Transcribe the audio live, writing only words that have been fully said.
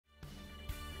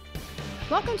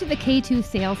Welcome to the K2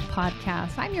 Sales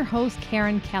Podcast. I'm your host,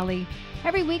 Karen Kelly.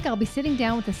 Every week, I'll be sitting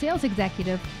down with a sales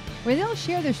executive where they'll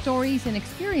share their stories and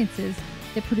experiences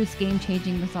that produce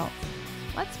game-changing results.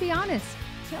 Let's be honest,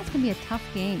 sales can be a tough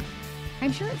game.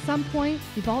 I'm sure at some point,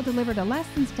 we've all delivered a less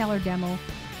than stellar demo,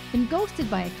 been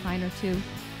ghosted by a client or two,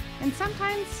 and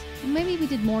sometimes maybe we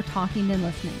did more talking than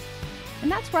listening. And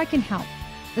that's where I can help.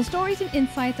 The stories and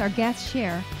insights our guests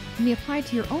share can be applied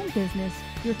to your own business,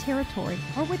 your territory,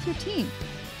 or with your team,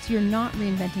 so you're not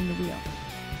reinventing the wheel.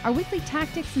 Our weekly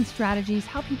tactics and strategies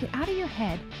help you get out of your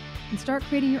head and start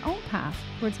creating your own path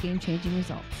towards game-changing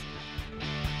results.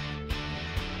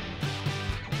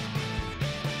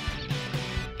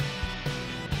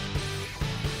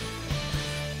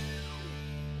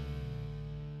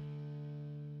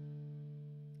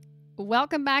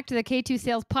 Welcome back to the K2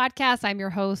 Sales Podcast. I'm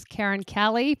your host, Karen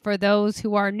Kelly. For those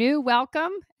who are new,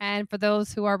 welcome. And for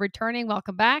those who are returning,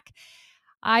 welcome back.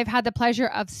 I've had the pleasure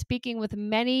of speaking with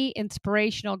many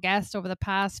inspirational guests over the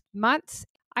past months.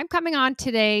 I'm coming on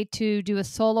today to do a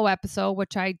solo episode,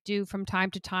 which I do from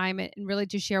time to time, and really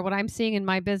to share what I'm seeing in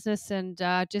my business and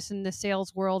just in the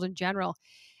sales world in general.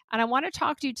 And I want to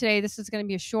talk to you today. This is going to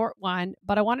be a short one,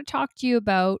 but I want to talk to you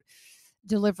about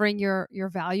delivering your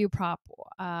value prop,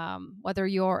 whether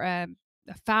you're a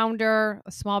founder,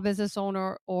 a small business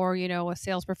owner, or a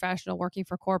sales professional working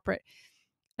for corporate.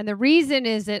 And the reason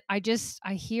is that I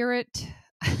hear it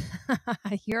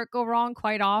I hear it go wrong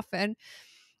quite often,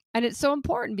 and it's so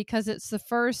important because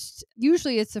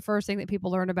usually it's the first thing that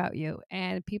people learn about you,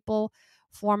 and people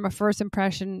form a first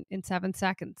impression in 7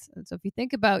 seconds. And so if you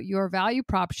think about your value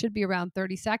prop should be around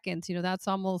 30 seconds, that's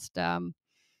almost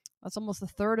a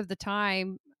third of the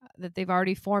time that they've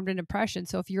already formed an impression.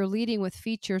 So if you're leading with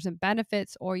features and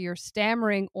benefits, or you're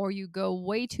stammering, or you go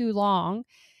way too long,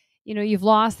 you've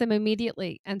lost them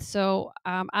immediately. And so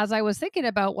as I was thinking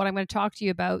about what I'm going to talk to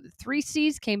you about, 3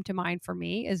 C's came to mind for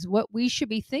me is what we should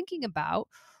be thinking about,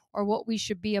 or what we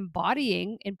should be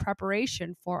embodying in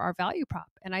preparation for our value prop.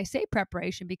 And I say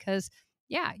preparation because,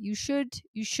 you should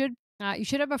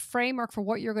have a framework for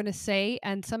what you're going to say,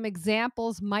 and some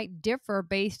examples might differ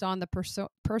based on the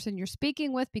person you're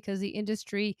speaking with, because the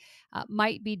industry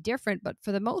might be different. But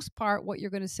for the most part, what you're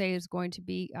going to say is going to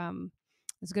be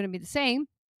the same.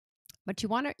 But you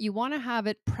want to have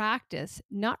it practiced,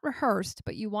 not rehearsed,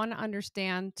 but you want to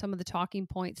understand some of the talking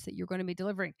points that you're going to be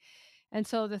delivering. And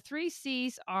so the 3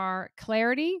 C's are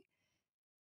clarity,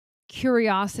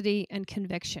 curiosity, and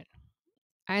conviction.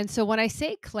 And so when I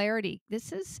say clarity,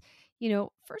 this is,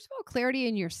 first of all, clarity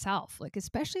in yourself, like,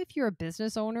 especially if you're a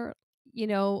business owner,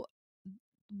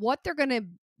 what they're going to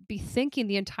be thinking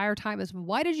the entire time is,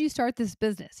 why did you start this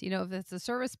business? If it's a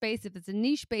service-based, if it's a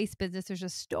niche-based business, there's a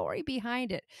story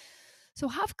behind it. So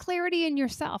have clarity in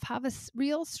yourself, have a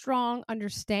real strong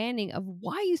understanding of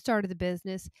why you started the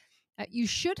business. You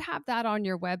should have that on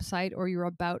your website or your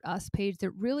About Us page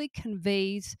that really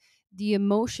conveys the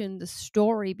emotion, the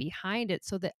story behind it,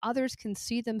 so that others can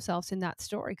see themselves in that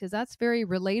story, because that's very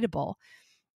relatable.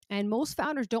 And most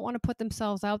founders don't want to put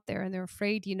themselves out there, and they're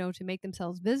afraid, to make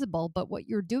themselves visible. But what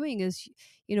you're doing is,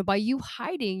 by you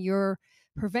hiding, you're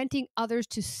preventing others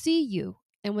to see you.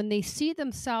 And when they see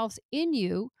themselves in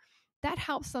you, that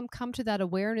helps them come to that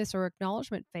awareness or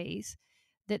acknowledgement phase,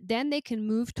 that then they can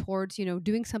move towards,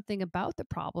 doing something about the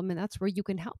problem. And that's where you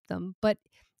can help them. But,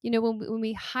 when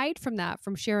we hide from that,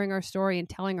 from sharing our story and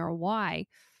telling our why,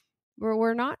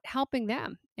 we're not helping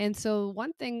them. And so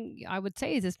one thing I would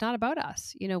say is, it's not about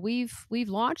us. We've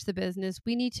launched the business.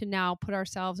 We need to now put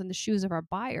ourselves in the shoes of our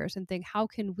buyers and think, how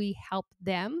can we help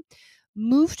them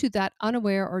move to that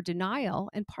unaware or denial?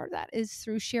 And part of that is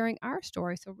through sharing our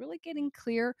story. So really getting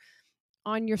clear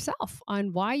on yourself,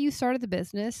 on why you started the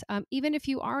business, even if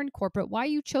you are in corporate, why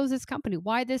you chose this company,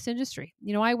 why this industry.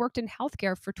 I worked in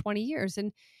healthcare for 20 years,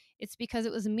 and it's because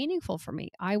it was meaningful for me.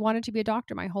 I wanted to be a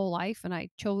doctor my whole life, and I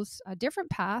chose a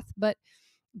different path. But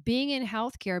being in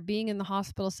healthcare, being in the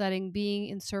hospital setting, being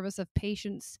in service of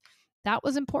patients, that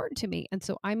was important to me. And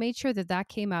so I made sure that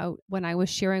came out when I was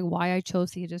sharing why I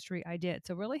chose the industry I did.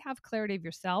 So really have clarity of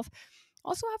yourself.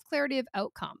 Also have clarity of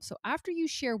outcome. So after you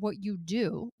share what you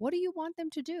do, what do you want them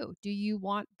to do? Do you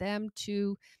want them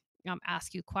to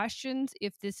ask you questions?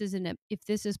 If this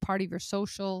is part of your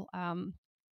social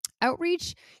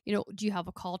outreach, do you have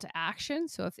a call to action?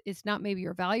 So if it's not maybe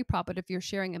your value prop, but if you're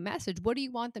sharing a message, what do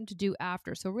you want them to do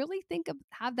after? So really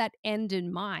have that end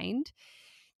in mind.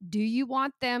 Do you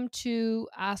want them to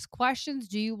ask questions?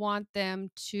 Do you want them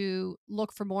to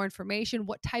look for more information?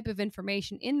 What type of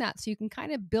information in that? So you can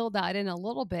kind of build that in a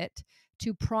little bit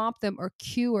to prompt them or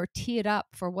cue or tee it up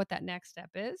for what that next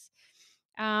step is.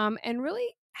 And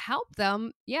really help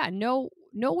them, know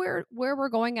know where we're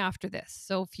going after this.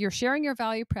 So if you're sharing your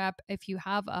value prep, if you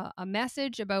have a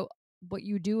message about what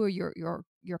you do or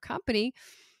your company,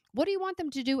 what do you want them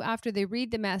to do after they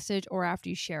read the message or after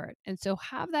you share it? And so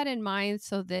have that in mind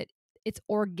so that it's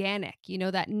organic.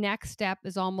 That next step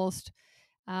is almost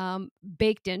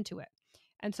baked into it.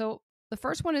 And so the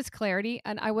first one is clarity.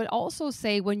 And I would also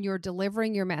say when you're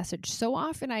delivering your message, so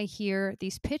often I hear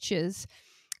these pitches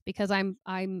because I'm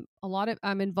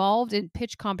involved in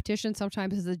pitch competition,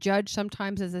 sometimes as a judge,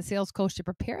 sometimes as a sales coach to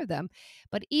prepare them.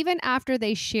 But even after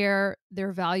they share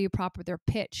their value prop or their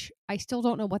pitch, I still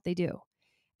don't know what they do.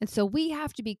 And so we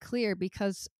have to be clear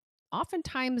because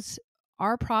oftentimes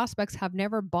our prospects have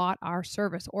never bought our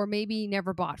service or maybe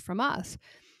never bought from us.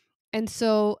 And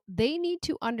so they need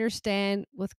to understand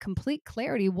with complete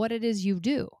clarity what it is you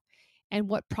do and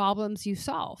what problems you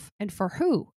solve and for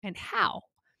who and how.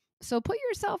 So put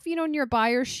yourself, in your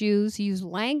buyer's shoes, use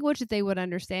language that they would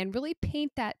understand, really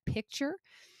paint that picture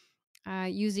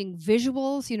using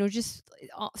visuals, just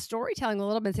storytelling a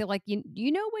little bit. Say like, when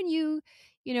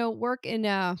work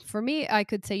in, for me, I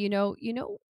could say,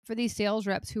 for these sales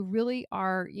reps who really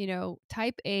are,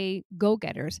 type A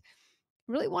go-getters,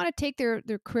 really want to take their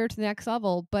career to the next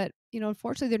level, but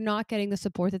unfortunately they're not getting the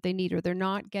support that they need or they're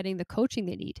not getting the coaching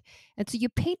they need. And so you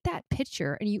paint that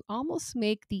picture and you almost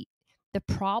make the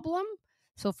problem.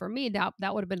 So for me, that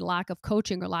would have been lack of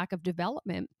coaching or lack of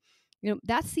development.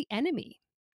 That's the enemy.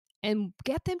 And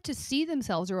get them to see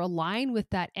themselves or align with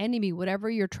that enemy, whatever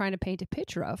you're trying to paint a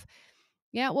picture of.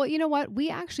 Yeah, well, you know what? We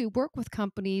actually work with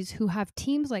companies who have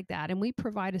teams like that, and we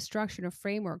provide a structure and a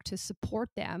framework to support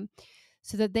them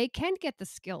so that they can get the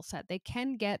skill set, they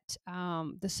can get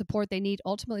the support they need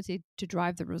ultimately to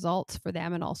drive the results for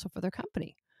them and also for their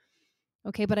company.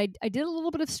 Okay, but I did a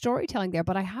little bit of storytelling there,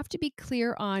 but I have to be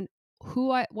clear on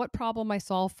what problem I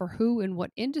solve for who and what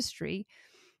industry.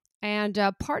 And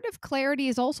part of clarity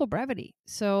is also brevity.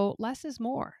 So less is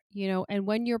more, and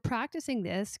when you're practicing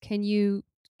this, can you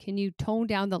tone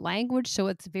down the language so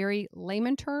it's very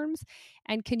layman terms?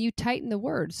 And can you tighten the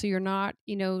words so you're not,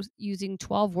 using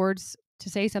 12 words to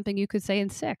say something you could say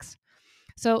in 6?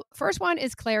 So first one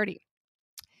is clarity.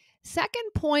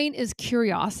 Second point is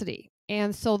curiosity.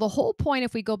 And so the whole point,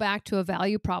 if we go back to a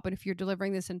value prop, and if you're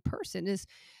delivering this in person, is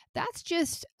that's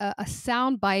just a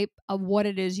sound bite of what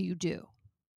it is you do.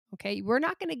 Okay, we're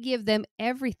not going to give them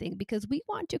everything because we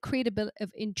want to create a bit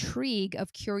of intrigue,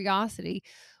 of curiosity.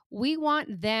 We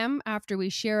want them, after we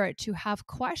share it, to have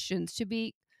questions, to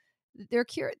be the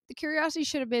curiosity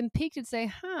should have been piqued and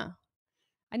say,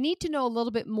 I need to know a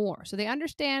little bit more. So they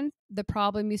understand the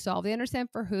problem you solve. They understand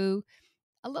for who,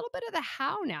 a little bit of the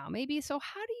how now. Maybe, so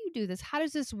how do you do this? How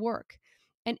does this work?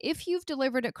 And if you've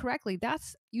delivered it correctly,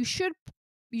 you should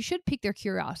pique their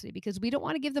curiosity because we don't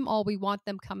want to give them all. We want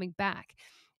them coming back.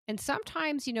 And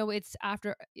sometimes, it's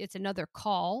after it's another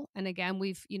call. And again,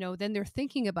 then they're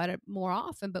thinking about it more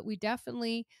often, but we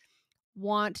definitely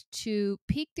want to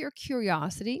pique their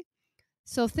curiosity.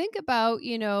 So think about,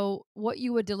 what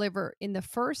you would deliver in the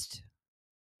first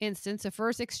instance, a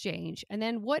first exchange, and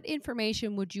then what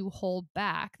information would you hold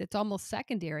back that's almost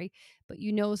secondary, but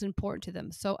is important to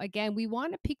them. So again, we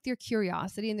want to pique their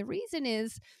curiosity. And the reason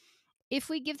is if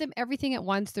we give them everything at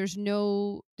once, there's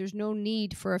no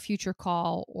need for a future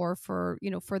call or for,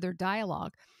 further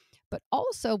dialogue. But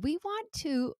also we want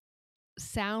to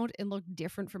sound and look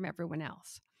different from everyone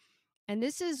else. And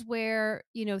this is where,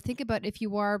 think about if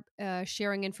you are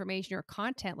sharing information or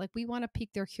content, like we want to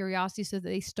pique their curiosity so that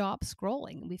they stop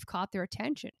scrolling and we've caught their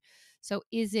attention. So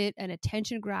is it an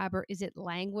attention grabber? Is it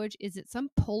language? Is it some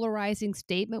polarizing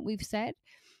statement we've said?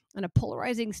 And a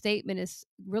polarizing statement is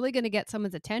really going to get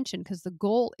someone's attention because the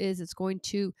goal is it's going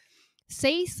to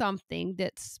say something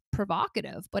that's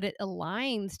provocative, but it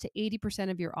aligns to 80%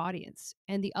 of your audience.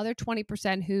 And the other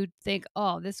 20% who think,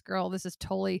 oh, this girl, this is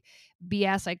totally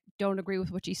BS. I don't agree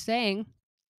with what she's saying.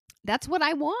 That's what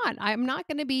I want. I'm not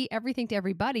going to be everything to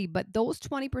everybody, but those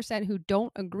 20% who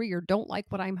don't agree or don't like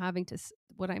what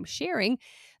I'm sharing,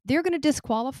 they're going to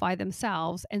disqualify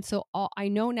themselves. And so I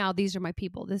know now these are my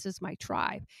people. This is my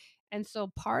tribe. And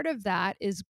so part of that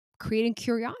is creating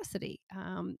curiosity,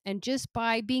 and just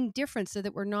by being different so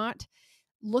that we're not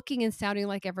looking and sounding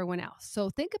like everyone else. So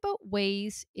think about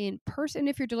ways in person,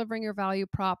 if you're delivering your value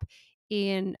prop,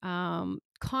 in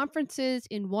conferences,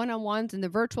 in one-on-ones, in the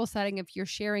virtual setting, if you're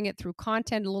sharing it through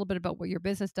content, a little bit about what your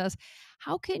business does,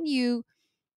 how can you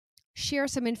share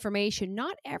some information,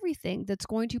 not everything, that's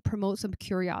going to promote some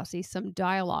curiosity, some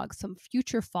dialogue, some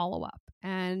future follow-up.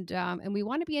 And we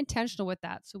want to be intentional with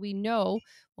that. So we know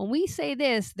when we say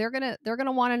this, they're gonna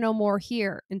want to know more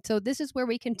here. And so this is where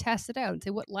we can test it out and say,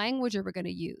 what language are we going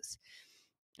to use?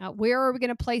 Where are we going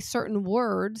to place certain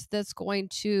words that's going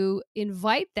to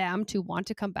invite them to want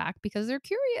to come back because they're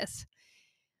curious?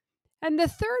 And the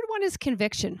third one is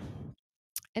conviction.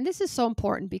 And this is so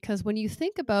important because when you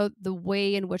think about the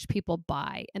way in which people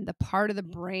buy and the part of the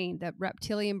brain, that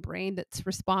reptilian brain that's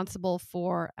responsible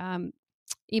for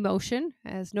emotion,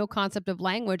 has no concept of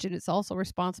language, and it's also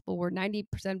responsible where 90%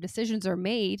 of decisions are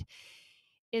made,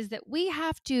 is that we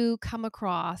have to come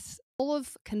across full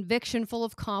of conviction, full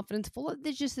of confidence, full of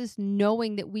just this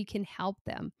knowing that we can help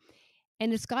them.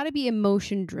 And it's got to be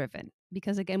emotion driven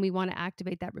because, again, we want to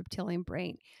activate that reptilian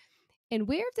brain. And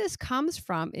where this comes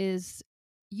from is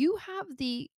you have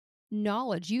the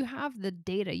knowledge, you have the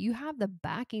data, you have the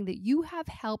backing that you have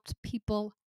helped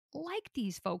people like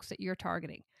these folks that you're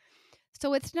targeting.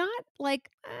 So it's not like,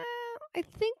 I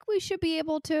think we should be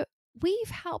able to. We've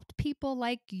helped people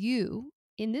like you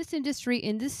in this industry,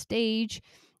 in this stage,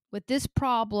 with this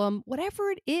problem,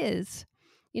 whatever it is,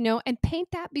 and paint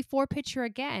that before picture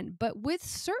again. But with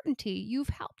certainty, you've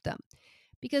helped them.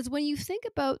 Because when you think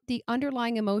about the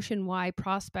underlying emotion why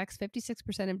prospects,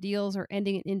 56% of deals are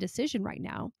ending in indecision right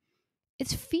now,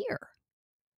 it's fear.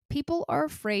 People are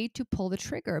afraid to pull the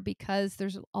trigger because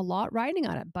there's a lot riding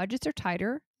on it. Budgets are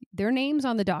tighter. Their name's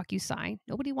on the DocuSign.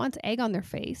 Nobody wants egg on their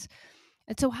face.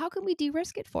 And so how can we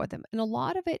de-risk it for them? And a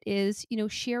lot of it is,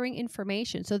 sharing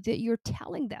information so that you're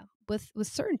telling them with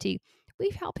certainty.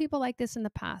 We've helped people like this in the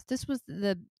past. This was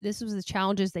the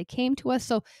challenges they came to us.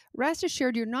 So rest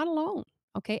assured, you're not alone.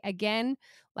 Okay. Again,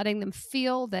 letting them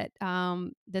feel that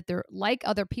that they're like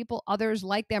other people, others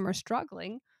like them are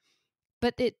struggling,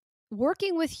 but it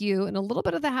working with you and a little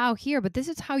bit of the how here, but this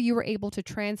is how you were able to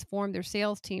transform their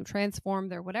sales team, transform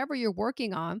their whatever you're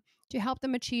working on to help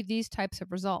them achieve these types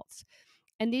of results.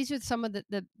 And these are some of the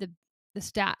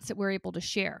stats that we're able to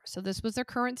share. So this was their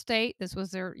current state, this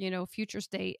was their, future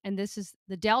state, and this is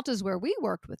the deltas where we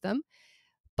worked with them.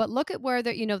 But look at where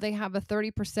they have a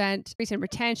 30% increase in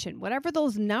retention, whatever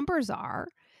those numbers are,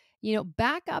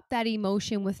 back up that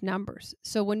emotion with numbers.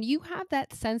 So when you have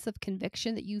that sense of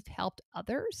conviction that you've helped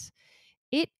others,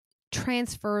 it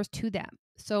transfers to them.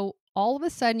 So all of a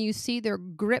sudden you see their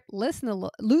grip loosen a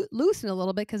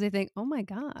little bit because they think, oh my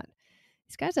God,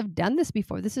 these guys have done this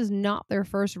before. This is not their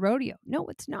first rodeo. No,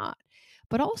 it's not.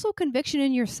 But also conviction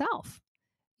in yourself.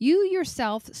 You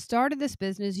yourself started this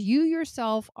business. You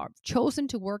yourself are chosen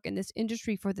to work in this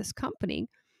industry for this company.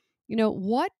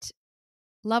 What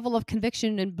level of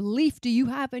conviction and belief do you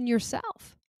have in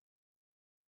yourself?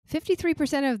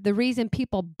 53% of the reason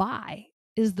people buy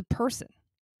is the person.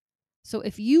 So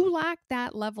if you lack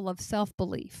that level of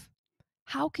self-belief,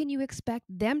 how can you expect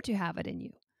them to have it in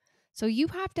you? So you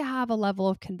have to have a level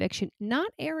of conviction,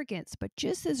 not arrogance, but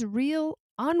just this real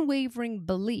unwavering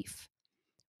belief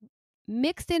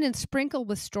mixed in and sprinkled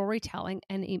with storytelling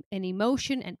and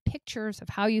emotion and pictures of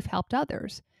how you've helped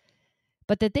others,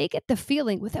 but that they get the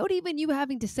feeling without even you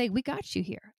having to say, we got you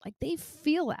here. Like they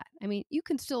feel that. I mean, you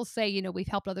can still say, we've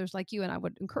helped others like you, and I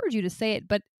would encourage you to say it,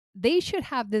 but they should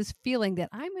have this feeling that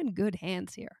I'm in good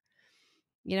hands here,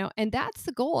 and that's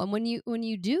the goal. And when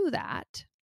you do that,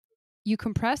 you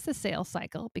compress the sales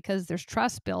cycle because there's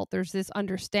trust built, there's this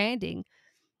understanding.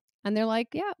 And they're like,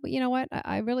 yeah, but you know what?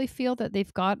 I really feel that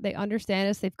they understand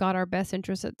us. They've got our best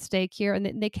interests at stake here,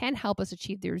 and they can help us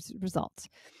achieve these results.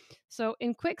 So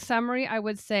in quick summary, I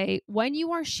would say when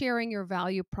you are sharing your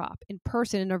value prop in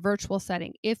person in a virtual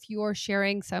setting, if you're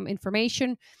sharing some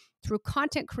information through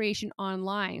content creation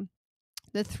online,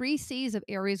 the 3 C's of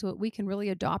areas what we can really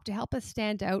adopt to help us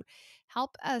stand out,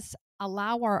 help us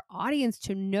allow our audience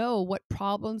to know what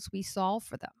problems we solve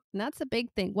for them. And that's a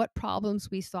big thing, what problems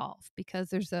we solve,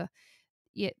 because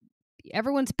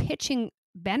everyone's pitching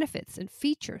benefits and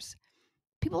features.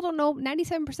 People don't know,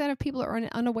 97% of people are in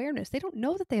unawareness. They don't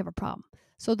know that they have a problem.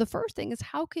 So the first thing is,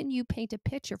 how can you paint a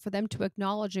picture for them to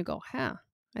acknowledge and go,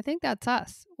 I think that's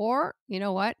us. Or, you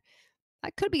know what?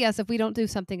 That could be us if we don't do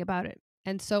something about it.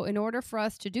 And so in order for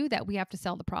us to do that, we have to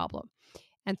sell the problem.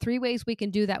 And 3 ways we can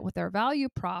do that with our value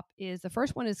prop is, the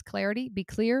first one is clarity. Be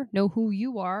clear, know who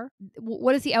you are.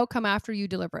 What is the outcome after you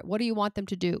deliver it? What do you want them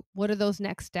to do? What are those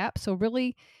next steps? So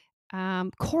really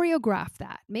choreograph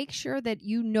that. Make sure that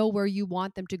you know where you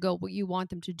want them to go, what you want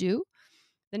them to do.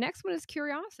 The next one is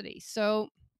curiosity. So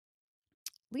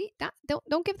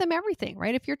don't give them everything,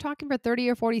 right? If you're talking for 30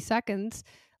 or 40 seconds,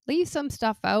 leave some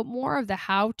stuff out, more of the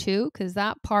how to, because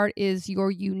that part is your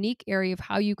unique area of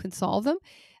how you can solve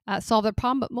the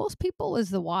problem. But most people is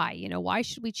the why. Why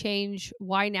should we change?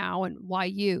 Why now? And why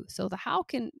you? So the how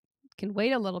can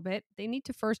wait a little bit. They need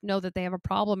to first know that they have a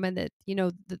problem and that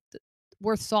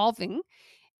worth solving,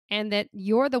 and that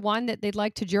you're the one that they'd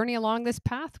like to journey along this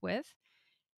path with.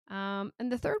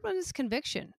 And the third one is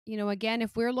conviction. Again,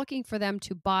 if we're looking for them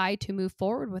to buy to move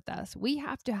forward with us, we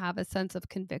have to have a sense of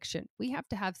conviction. We have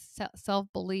to have self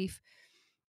belief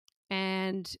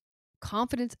and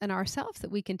confidence in ourselves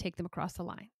that we can take them across the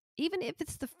line. Even if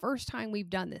it's the first time we've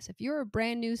done this, if you're a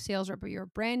brand new sales rep or you're a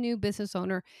brand new business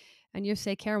owner and you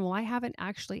say, Karen, well, I haven't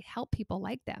actually helped people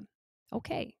like them.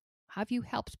 Okay. Have you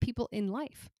helped people in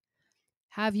life?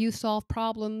 Have you solved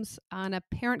problems on a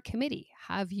parent committee?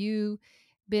 Have you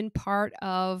been part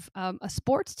of a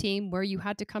sports team where you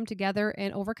had to come together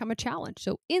and overcome a challenge?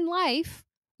 So in life,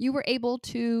 you were able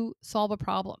to solve a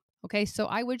problem. Okay. So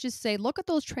I would just say, look at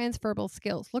those transferable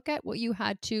skills. Look at what you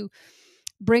had to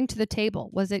bring to the table.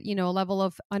 Was it, a level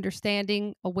of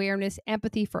understanding, awareness,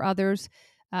 empathy for others,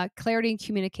 clarity and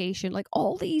communication? Like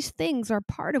all these things are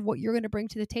part of what you're going to bring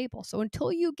to the table. So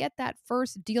until you get that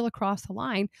first deal across the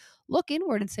line, look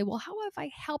inward and say, well, how have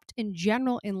I helped in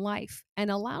general in life?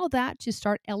 And allow that to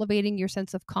start elevating your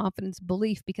sense of confidence,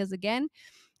 belief, because again,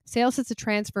 sales is a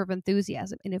transfer of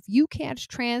enthusiasm. And if you can't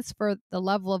transfer the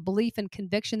level of belief and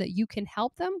conviction that you can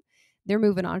help them, they're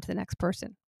moving on to the next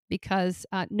person, because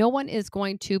no one is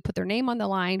going to put their name on the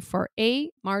line for a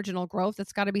marginal growth.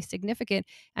 It's got to be significant.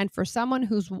 And for someone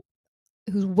who's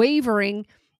wavering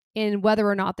in whether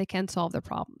or not they can solve their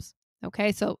problems.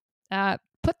 Okay. So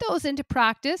put those into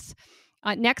practice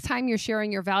next time you're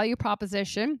sharing your value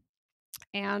proposition,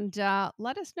 and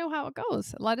let us know how it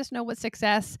goes. Let us know what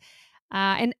success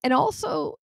and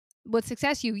also what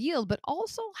success you yield, but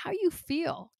also how you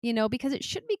feel, because it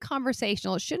should be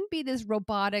conversational. It shouldn't be this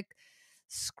robotic,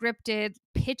 scripted,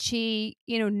 pitchy,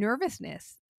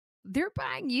 nervousness. They're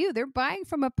buying you. They're buying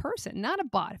from a person, not a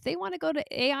bot. If they want to go to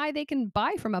AI, they can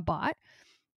buy from a bot.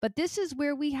 But this is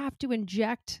where we have to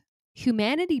inject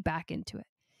humanity back into it.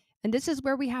 And this is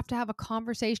where we have to have a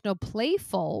conversational,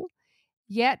 playful,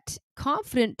 yet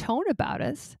confident tone about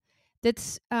us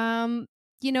that's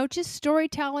just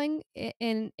storytelling,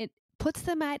 and it puts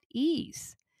them at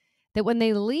ease, that when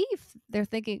they leave they're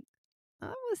thinking, oh,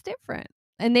 it was different,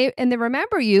 and they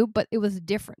remember you, but it was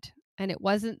different and it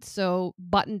wasn't so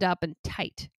buttoned up and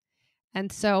tight.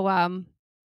 And so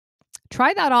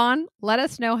try that on, let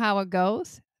us know how it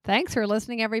goes. Thanks for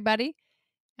listening, everybody,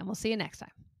 and we'll see you next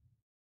time.